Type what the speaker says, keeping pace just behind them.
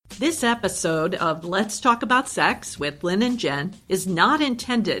This episode of Let's Talk About Sex with Lynn and Jen is not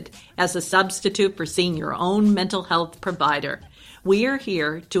intended as a substitute for seeing your own mental health provider. We are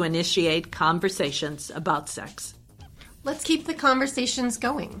here to initiate conversations about sex. Let's keep the conversations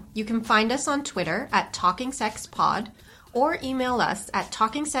going. You can find us on Twitter at TalkingSexPod or email us at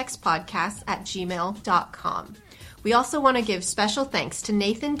talkingsexpodcast@gmail.com. We also want to give special thanks to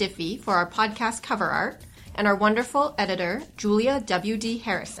Nathan Diffie for our podcast cover art and our wonderful editor, Julia W.D.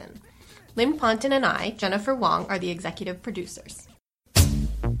 Harrison. Lynn Ponton and I, Jennifer Wong, are the executive producers.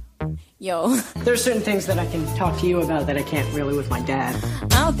 Yo. There's certain things that I can talk to you about that I can't really with my dad.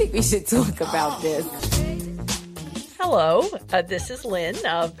 I don't think we should talk about this. Hello, this is Lynn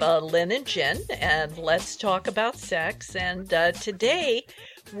of Lynn and Jen, and Let's Talk About Sex. And today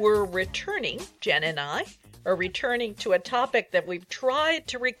we're returning, Jen and I, are returning to a topic that we've tried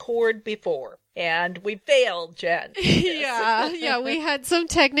to record before. And we failed, Jen. Yeah, we had some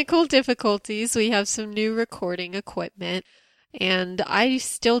technical difficulties. We have some new recording equipment. And I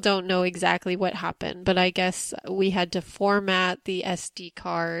still don't know exactly what happened, but I guess we had to format the SD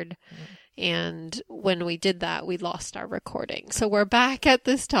card. And when we did that, we lost our recording. So we're back at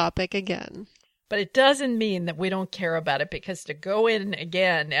this topic again. But it doesn't mean that we don't care about it, because to go in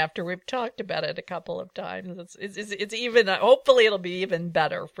again after we've talked about it a couple of times, it's even, hopefully it'll be even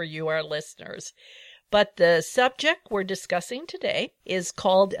better for you, our listeners. But the subject we're discussing today is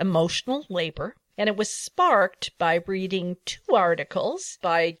called emotional labor, and it was sparked by reading two articles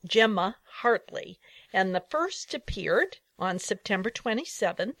by Gemma Hartley. And the first appeared on September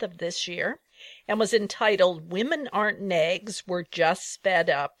 27th of this year, and was entitled "Women Aren't Nags, We're Just Fed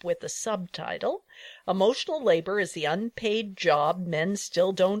Up," with the subtitle, "Emotional Labor is the Unpaid Job Men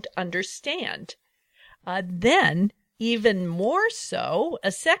Still Don't Understand." Then, even more so,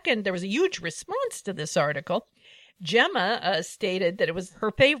 there was a huge response to this article. Gemma stated that it was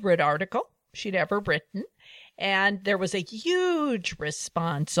her favorite article she'd ever written, and there was a huge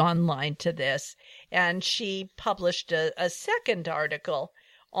response online to this, and she published a second article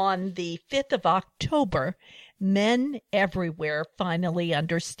on the 5th of October, "Men Everywhere Finally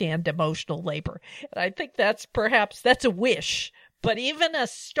Understand Emotional Labor." And I think that's a wish, but even a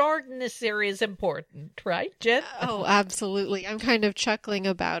start in this area is important, right, Jen? Oh, absolutely. I'm kind of chuckling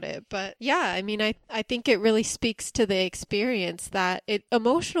about it. But yeah, I mean, I think it really speaks to the experience that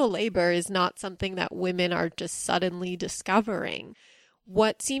emotional labor is not something that women are just suddenly discovering.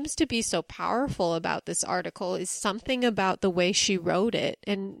 What seems to be so powerful about this article is something about the way she wrote it,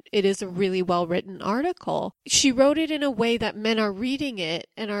 and it is a really well-written article. She wrote it in a way that men are reading it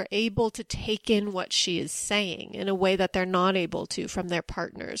and are able to take in what she is saying in a way that they're not able to from their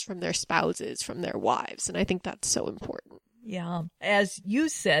partners, from their spouses, from their wives, and I think that's so important. Yeah. As you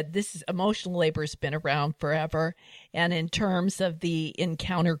said, emotional labor has been around forever. And in terms of the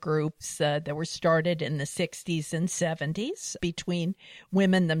encounter groups that were started in the 60s and 70s between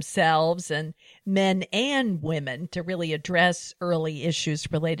women themselves and men and women to really address early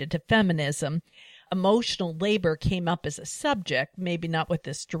issues related to feminism, emotional labor came up as a subject, maybe not with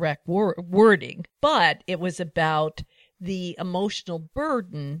this direct wording, but it was about the emotional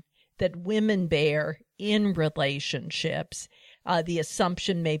burden that women bear in relationships. The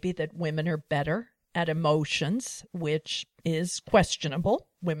assumption may be that women are better at emotions, which is questionable.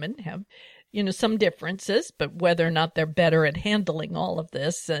 Women have, some differences, but whether or not they're better at handling all of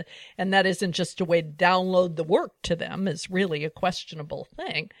this, and that isn't just a way to download the work to them, is really a questionable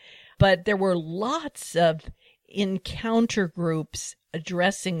thing. But there were lots of encounter groups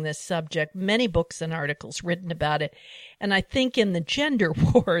addressing this subject, many books and articles written about it. And I think in the gender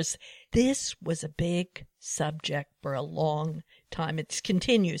wars, this was a big subject for a long time. It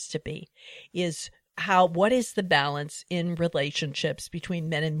continues to be, what is the balance in relationships between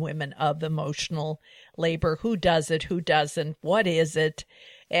men and women of emotional labor? Who does it? Who doesn't? What is it?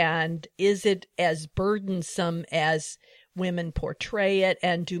 And is it as burdensome as women portray it?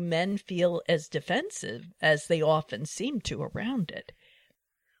 And do men feel as defensive as they often seem to around it?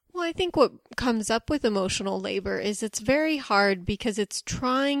 Well, I think what comes up with emotional labor is it's very hard because it's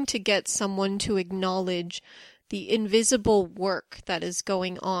trying to get someone to acknowledge the invisible work that is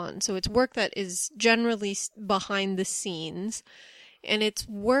going on. So it's work that is generally behind the scenes, and it's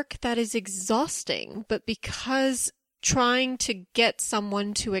work that is exhausting. But because trying to get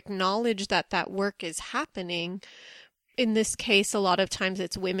someone to acknowledge that work is happening, in this case, a lot of times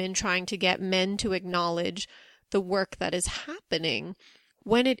it's women trying to get men to acknowledge the work that is happening.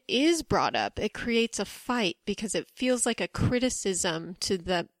 When it is brought up, it creates a fight because it feels like a criticism to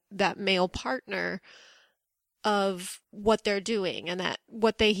that male partner of what they're doing, and that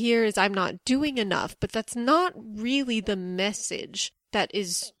what they hear is, "I'm not doing enough," but that's not really the message that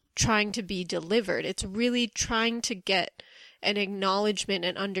is trying to be delivered. It's really trying to get an acknowledgement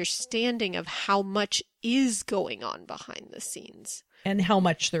and understanding of how much is going on behind the scenes. And how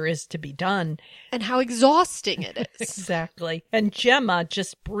much there is to be done. And how exhausting it is. Exactly. And Gemma,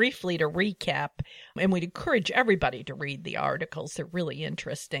 just briefly to recap, and we'd encourage everybody to read the articles. They're really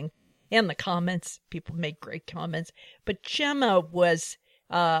interesting. And the comments. People make great comments. But Gemma was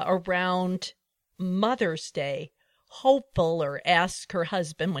around Mother's Day hopeful, or asked her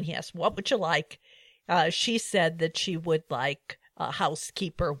husband when he asked, what would you like? She said that she would like a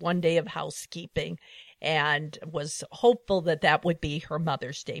housekeeper, one day of housekeeping, and was hopeful that that would be her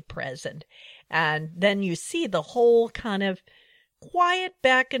Mother's Day present. And then you see the whole kind of quiet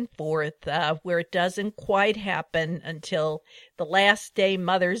back and forth where it doesn't quite happen until the last day,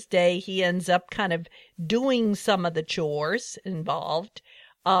 Mother's Day. He ends up kind of doing some of the chores involved.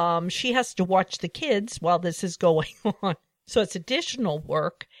 She has to watch the kids while this is going on. So it's additional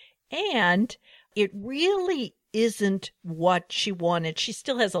work, and it really isn't what she wanted. She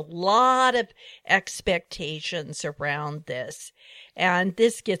still has a lot of expectations around this. And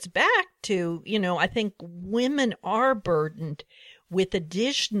this gets back to, I think women are burdened with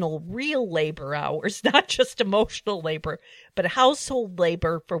additional real labor hours, not just emotional labor, but household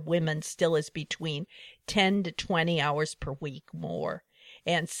labor for women still is between 10 to 20 hours per week more.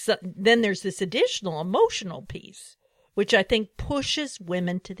 And so, then there's this additional emotional piece, which I think pushes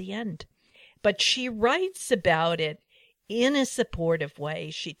women to the end. But she writes about it in a supportive way.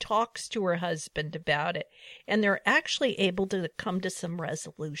 She talks to her husband about it, and they're actually able to come to some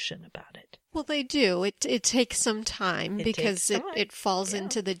resolution about it. Well, they do. It takes some time because it falls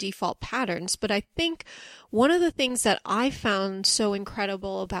into the default patterns. But I think one of the things that I found so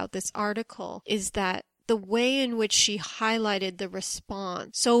incredible about this article is that the way in which she highlighted the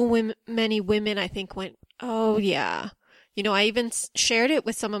response. So many women, I think, went, oh, yeah. I even shared it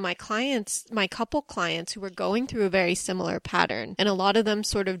with some of my clients, my couple clients who were going through a very similar pattern. And a lot of them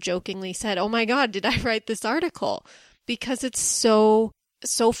sort of jokingly said, oh my God, did I write this article? Because it's so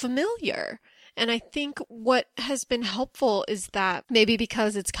familiar. And I think what has been helpful is that maybe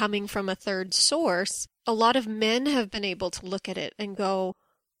because it's coming from a third source, a lot of men have been able to look at it and go,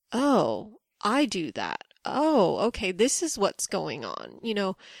 oh, I do that. Oh, okay, this is what's going on,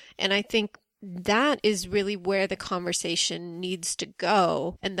 and I think that is really where the conversation needs to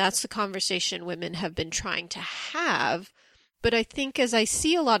go. And that's the conversation women have been trying to have. But I think as I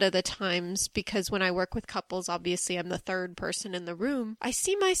see a lot of the times, because when I work with couples, obviously I'm the third person in the room, I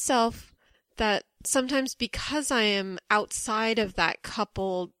see myself that sometimes because I am outside of that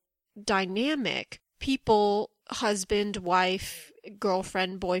couple dynamic, people, husband, wife,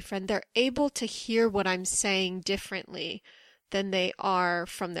 girlfriend, boyfriend, they're able to hear what I'm saying differently than they are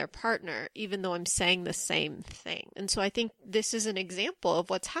from their partner, even though I'm saying the same thing. And so I think this is an example of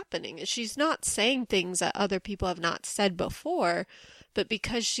what's happening. She's not saying things that other people have not said before, but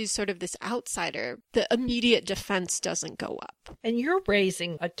because she's sort of this outsider, the immediate defense doesn't go up. And you're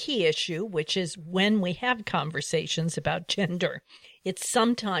raising a key issue, which is when we have conversations about gender, it's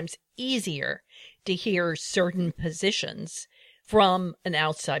sometimes easier to hear certain positions from an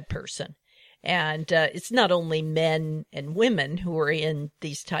outside person. And it's not only men and women who are in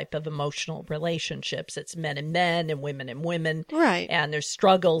these type of emotional relationships. It's men and men and women. Right. And there's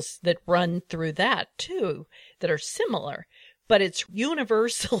struggles that run through that too that are similar. But it's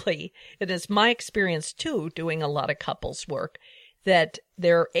universally, and it's my experience too, doing a lot of couples work, that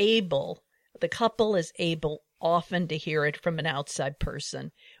the couple is able often to hear it from an outside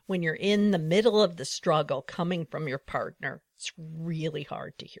person. When you're in the middle of the struggle coming from your partner, it's really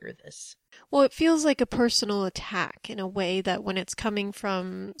hard to hear this. Well, it feels like a personal attack in a way that when it's coming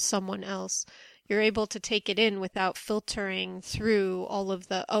from someone else, you're able to take it in without filtering through all of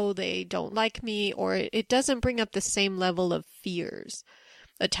the, oh, they don't like me, or it doesn't bring up the same level of fears,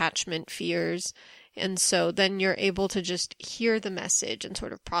 attachment fears. And so then you're able to just hear the message and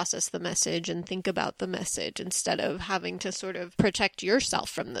sort of process the message and think about the message instead of having to sort of protect yourself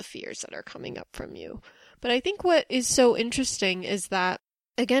from the fears that are coming up from you. But I think what is so interesting is that,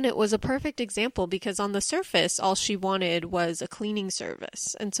 again, it was a perfect example because on the surface, all she wanted was a cleaning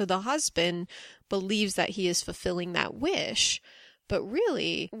service. And so the husband believes that he is fulfilling that wish. But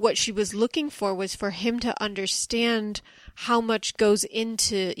really, what she was looking for was for him to understand how much goes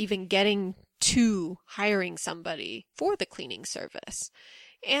into even getting to hiring somebody for the cleaning service.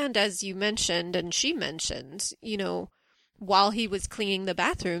 And as you mentioned, and she mentions, while he was cleaning the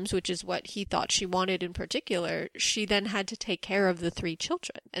bathrooms, which is what he thought she wanted in particular, she then had to take care of the 3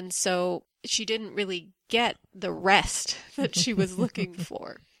 children. And so she didn't really get the rest that she was looking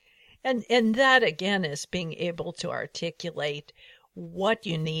for. And that, again, is being able to articulate what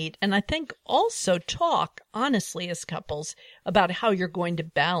you need. And I think also talk honestly as couples about how you're going to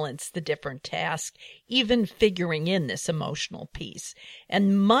balance the different tasks, even figuring in this emotional piece.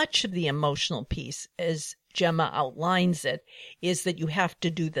 And much of the emotional piece, as Gemma outlines it, is that you have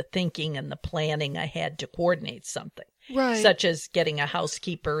to do the thinking and the planning ahead to coordinate something, Right. such as getting a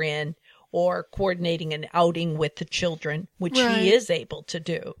housekeeper in or coordinating an outing with the children, which Right. he is able to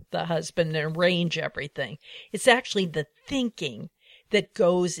do, the husband, and arrange everything. It's actually the thinking that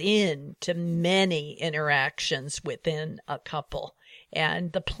goes into many interactions within a couple,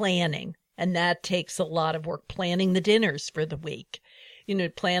 and the planning. And that takes a lot of work, planning the dinners for the week,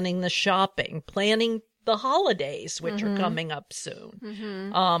 planning the shopping, planning the holidays, which are coming up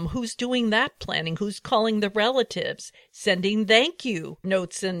soon. Who's doing that planning? Who's calling the relatives, sending thank you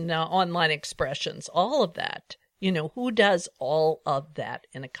notes and online expressions, all of that. Who does all of that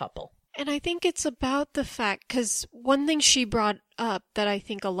in a couple? And I think it's about the fact, because one thing she brought up that I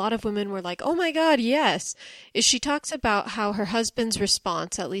think a lot of women were like, oh my God, yes, is she talks about how her husband's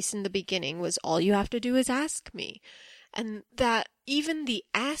response, at least in the beginning, was all you have to do is ask me. And that even the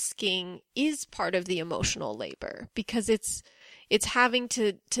asking is part of the emotional labor, because it's having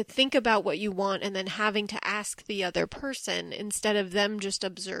to think about what you want and then having to ask the other person instead of them just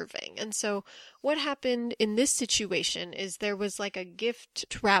observing. And so what happened in this situation is there was like a gift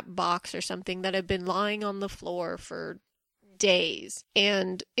wrap box or something that had been lying on the floor for days.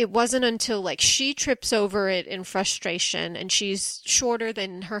 And it wasn't until like she trips over it in frustration, and she's shorter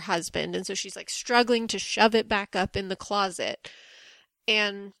than her husband, and so she's like struggling to shove it back up in the closet.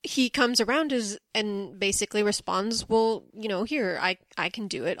 And he comes around and basically responds, well, here, I can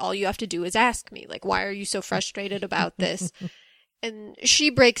do it. All you have to do is ask me. Like, why are you so frustrated about this? And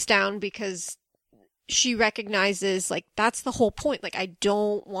she breaks down because she recognizes, like, that's the whole point. Like, I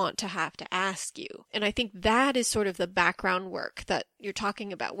don't want to have to ask you. And I think that is sort of the background work that you're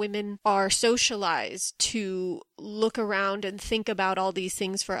talking about. Women are socialized to look around and think about all these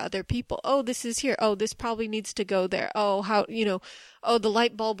things for other people. Oh, this is here. Oh, this probably needs to go there. Oh, how, oh, the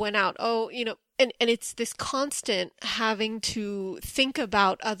light bulb went out. Oh, and it's this constant having to think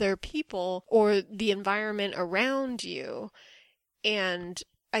about other people or the environment around you. And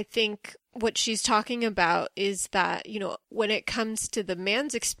I think what she's talking about is that, when it comes to the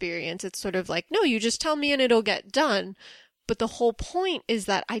man's experience, it's sort of like, no, you just tell me and it'll get done. But the whole point is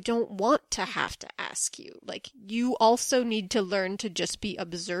that I don't want to have to ask you. Like, you also need to learn to just be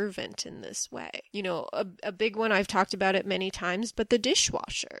observant in this way. A big one, I've talked about it many times, but the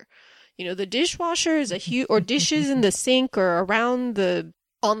dishwasher. The dishwasher is a huge, or dishes in the sink or around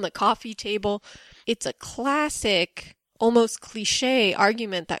on the coffee table. It's a classic, almost cliche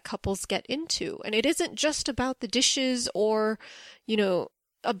argument that couples get into. And it isn't just about the dishes or,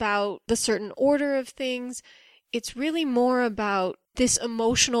 about the certain order of things. It's really more about this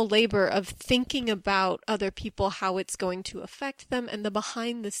emotional labor of thinking about other people, how it's going to affect them, and the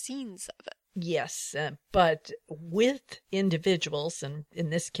behind the scenes of it. Yes, but with individuals, and in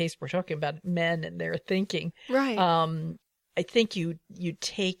this case, we're talking about men and their thinking. Right. I think you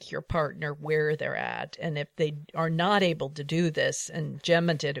take your partner where they're at, and if they are not able to do this, and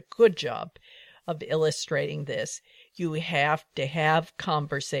Gemma did a good job of illustrating this, you have to have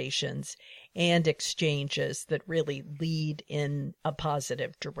conversations and exchanges that really lead in a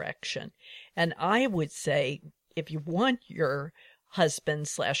positive direction. And I would say, if you want your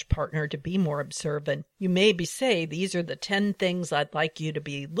husband/partner to be more observant, you maybe say, these are the 10 things I'd like you to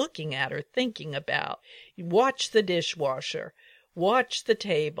be looking at or thinking about. You watch the dishwasher, watch the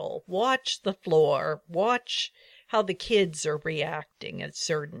table, watch the floor, watch how the kids are reacting at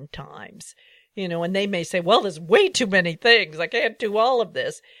certain times. And they may say, well, there's way too many things. I can't do all of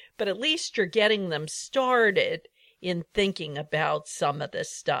this. But at least you're getting them started in thinking about some of this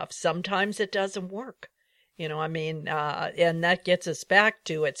stuff. Sometimes it doesn't work. And that gets us back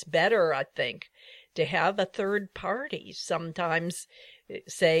to, it's better, I think, to have a third party sometimes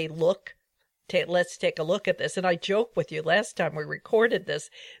say, look, let's take a look at this. And I joked with you last time we recorded this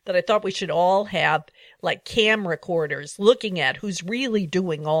that I thought we should all have like cam recorders looking at who's really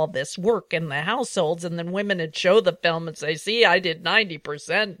doing all this work in the households. And then women would show the film and say, see, I did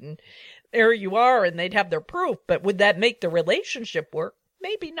 90% and there you are. And they'd have their proof. But would that make the relationship work?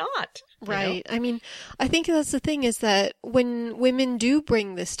 Maybe not. Right. I mean, I think that's the thing, is that when women do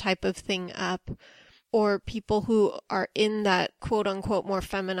bring this type of thing up, or people who are in that quote unquote more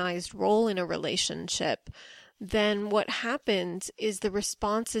feminized role in a relationship, then what happens is the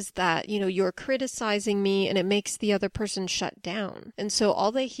response is that, you're criticizing me and it makes the other person shut down. And so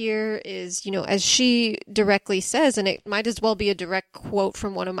all they hear is, as she directly says, and it might as well be a direct quote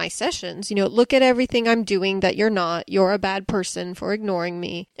from one of my sessions, look at everything I'm doing that you're not. You're a bad person for ignoring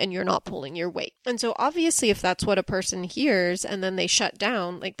me and you're not pulling your weight. And so obviously if that's what a person hears and then they shut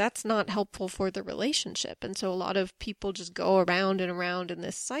down, like that's not helpful for the relationship. And so a lot of people just go around and around in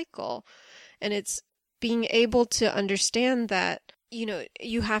this cycle. And it's being able to understand that,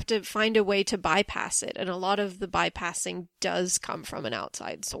 you have to find a way to bypass it. And a lot of the bypassing does come from an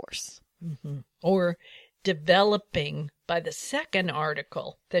outside source. Mm-hmm. Or developing, by the second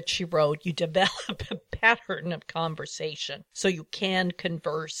article that she wrote, you develop a pattern of conversation so you can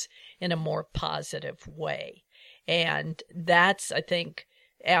converse in a more positive way. And that's, I think,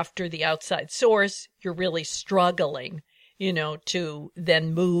 after the outside source, you're really struggling to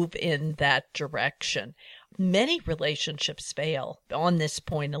then move in that direction. Many relationships fail on this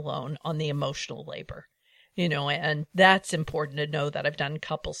point alone, on the emotional labor, and that's important to know that I've done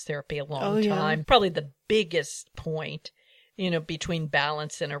couples therapy a long time. Probably the biggest point, between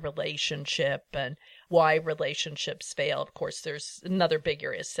balance in a relationship and why relationships fail. Of course, there's another big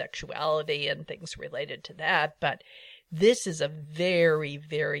area, sexuality and things related to that, but this is a very,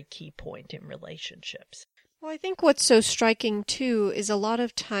 very key point in relationships. Well, I think what's so striking too is a lot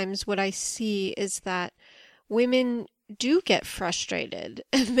of times what I see is that women do get frustrated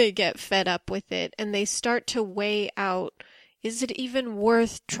and they get fed up with it and they start to weigh out, is it even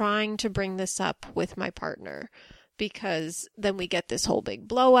worth trying to bring this up with my partner? Because then we get this whole big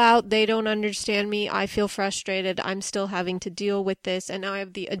blowout. They don't understand me. I feel frustrated. I'm still having to deal with this. And now I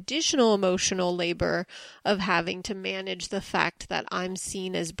have the additional emotional labor of having to manage the fact that I'm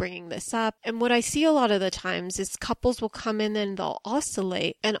seen as bringing this up. And what I see a lot of the times is couples will come in and they'll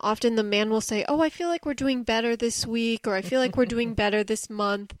oscillate. And often the man will say, oh, I feel like we're doing better this week, or I feel like we're doing better this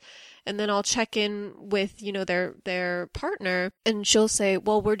month. And then I'll check in with, their partner and she'll say,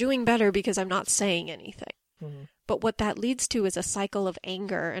 well, we're doing better because I'm not saying anything. Mm-hmm. But what that leads to is a cycle of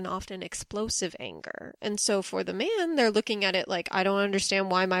anger and often explosive anger. And so for the man, they're looking at it like, I don't understand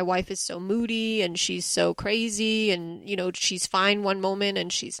why my wife is so moody and she's so crazy and, she's fine one moment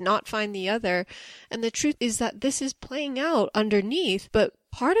and she's not fine the other. And the truth is that this is playing out underneath. But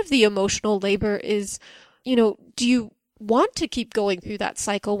part of the emotional labor is, do you want to keep going through that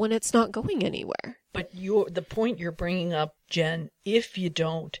cycle when it's not going anywhere? But the point you're bringing up, Jen, if you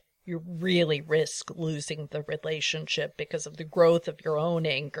don't, you really risk losing the relationship because of the growth of your own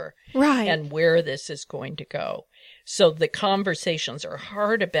anger, right, and where this is going to go. So the conversations are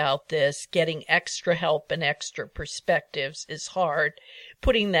hard about this. Getting extra help and extra perspectives is hard.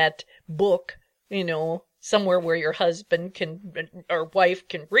 Putting that book, somewhere where your husband or wife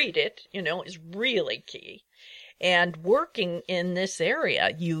can read it, is really key. And working in this area,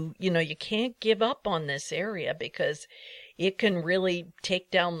 you can't give up on this area because it can really take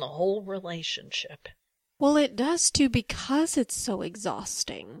down the whole relationship. Well, it does too, because it's so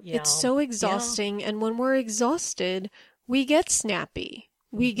exhausting. Yeah. It's so exhausting. Yeah. And when we're exhausted, we get snappy.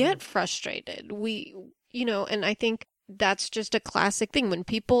 We get frustrated. And I think that's just a classic thing. When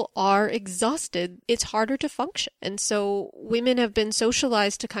people are exhausted, it's harder to function. And so women have been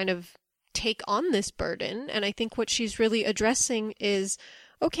socialized to kind of take on this burden. And I think what she's really addressing is,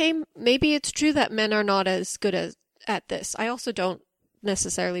 okay, maybe it's true that men are not as good at this. I also don't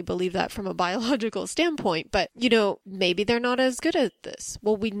necessarily believe that from a biological standpoint, but maybe they're not as good at this.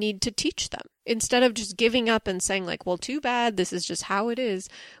 Well, we need to teach them. Instead of just giving up and saying like, well, too bad, this is just how it is.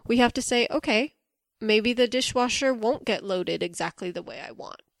 We have to say, okay, maybe the dishwasher won't get loaded exactly the way I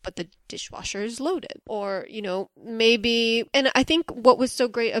want, but the dishwasher is loaded. Or, maybe, and I think what was so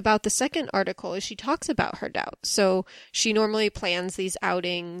great about the second article is she talks about her doubt. So she normally plans these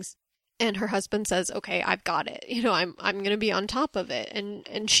outings and her husband says, okay, I've got it. I'm going to be on top of it.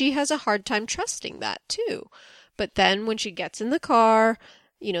 And she has a hard time trusting that too. But then when she gets in the car,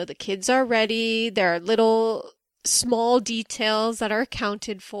 the kids are ready. There are little small details that are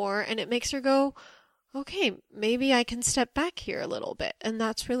accounted for, and it makes her go, okay, maybe I can step back here a little bit. And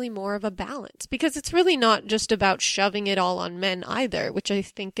that's really more of a balance, because it's really not just about shoving it all on men either, which I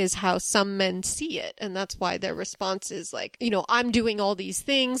think is how some men see it. And that's why their response is like, I'm doing all these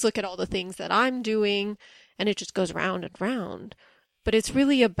things. Look at all the things that I'm doing. And it just goes round and round. But it's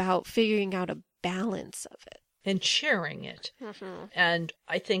really about figuring out a balance of it. And sharing it. Mm-hmm. And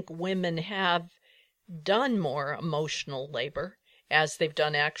I think women have done more emotional labor as they've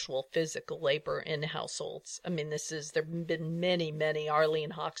done actual physical labor in households. I mean, there have been many, many Arlene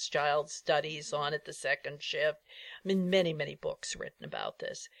Hochschild studies on it, The Second Shift. I mean, many, many books written about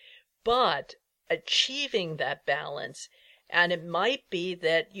this. But achieving that balance. And it might be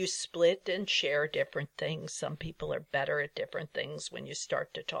that you split and share different things. Some people are better at different things when you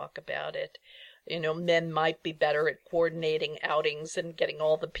start to talk about it. Men might be better at coordinating outings and getting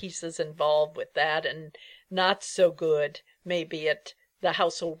all the pieces involved with that, and not so good maybe at the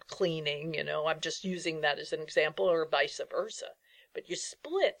household cleaning. I'm just using that as an example, or vice versa. But you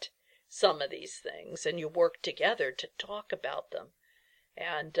split some of these things and you work together to talk about them.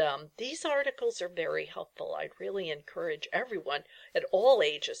 And these articles are very helpful. I'd really encourage everyone at all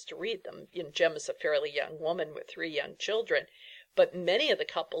ages to read them. Gemma's a fairly young woman with 3 young children, but many of the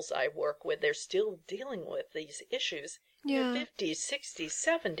couples I work with, they're still dealing with these issues in their 50s, 60s,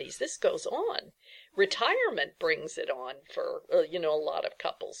 70s. This goes on. Retirement brings it on for, a lot of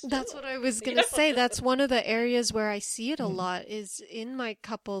couples. That's what I was going to say. That's one of the areas where I see it a lot is in my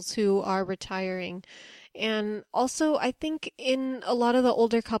couples who are retiring. And also, I think in a lot of the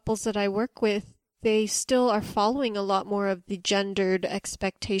older couples that I work with, they still are following a lot more of the gendered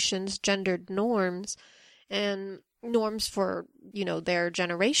expectations, gendered norms, and norms for, their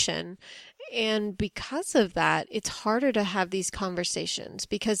generation. And because of that, it's harder to have these conversations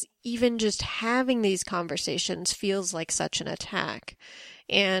because even just having these conversations feels like such an attack.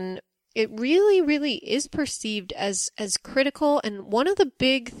 And it really, really is perceived as critical. And one of the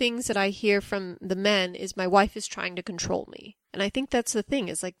big things that I hear from the men is my wife is trying to control me. And I think that's the thing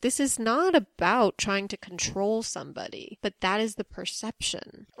is this is not about trying to control somebody, but that is the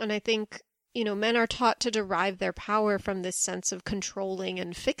perception. And I think, men are taught to derive their power from this sense of controlling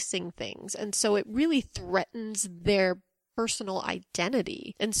and fixing things. And so it really threatens their personal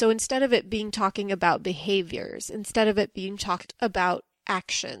identity. And so instead of it being talking about behaviors, instead of it being talked about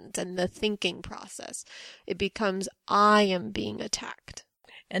actions and the thinking process, it becomes, I am being attacked.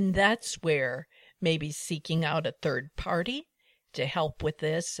 And that's where maybe seeking out a third party to help with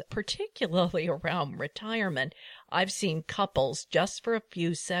this, particularly around retirement. I've seen couples just for a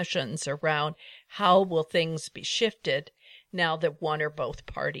few sessions around how will things be shifted now that one or both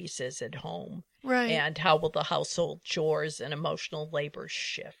parties is at home. Right. And how will the household chores and emotional labor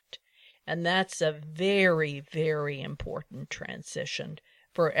shift? And that's a very, very important transition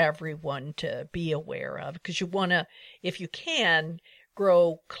for everyone to be aware of, because you want to, if you can,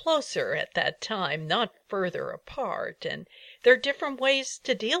 grow closer at that time, not further apart. And there are different ways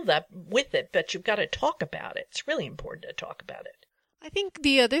to deal with it, but you've got to talk about it. It's really important to talk about it. I think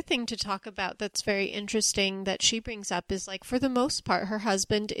the other thing to talk about that's very interesting that she brings up is for the most part, her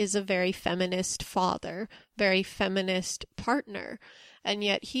husband is a very feminist father, very feminist partner, and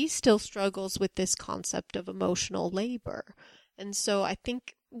yet he still struggles with this concept of emotional labor. And so I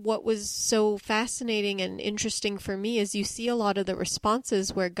think what was so fascinating and interesting for me is you see a lot of the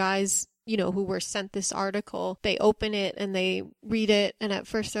responses where guys, who were sent this article, they open it and they read it. And at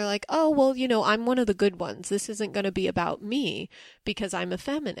first they're like, oh, well, I'm one of the good ones. This isn't going to be about me because I'm a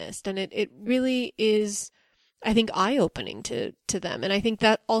feminist. And it really is, I think, eye-opening to them. And I think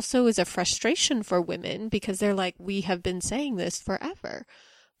that also is a frustration for women because they're like, we have been saying this forever.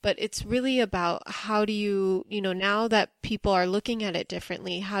 But it's really about how do you, now that people are looking at it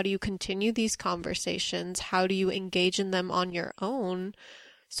differently, how do you continue these conversations? How do you engage in them on your own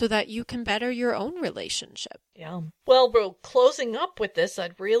so that you can better your own relationship? Yeah. Well, we're closing up with this.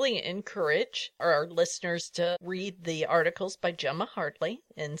 I'd really encourage our listeners to read the articles by Gemma Hartley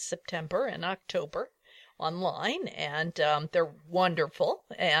in September and October online. And they're wonderful.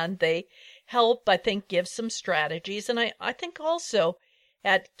 And they help, I think, give some strategies. And I think also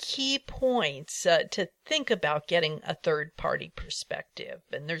at key points to think about getting a third-party perspective.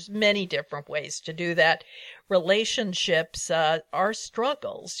 And there's many different ways to do that. Relationships are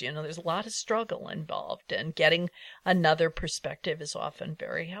struggles. There's a lot of struggle involved, and getting another perspective is often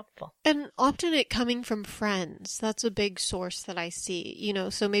very helpful. And often it coming from friends. That's a big source that I see.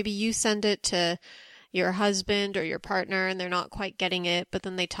 So maybe you send it to your husband or your partner and they're not quite getting it, but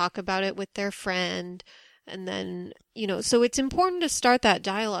then they talk about it with their friend. And then, so it's important to start that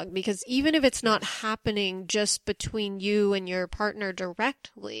dialogue because even if it's not happening just between you and your partner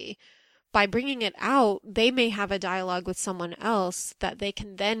directly, by bringing it out, they may have a dialogue with someone else that they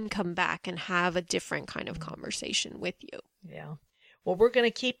can then come back and have a different kind of conversation with you. Yeah. Well, we're going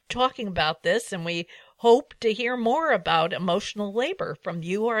to keep talking about this, and we hope to hear more about emotional labor from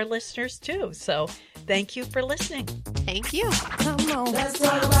you, our listeners, too. So thank you for listening. Thank you. Come on. Let's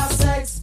talk about sex.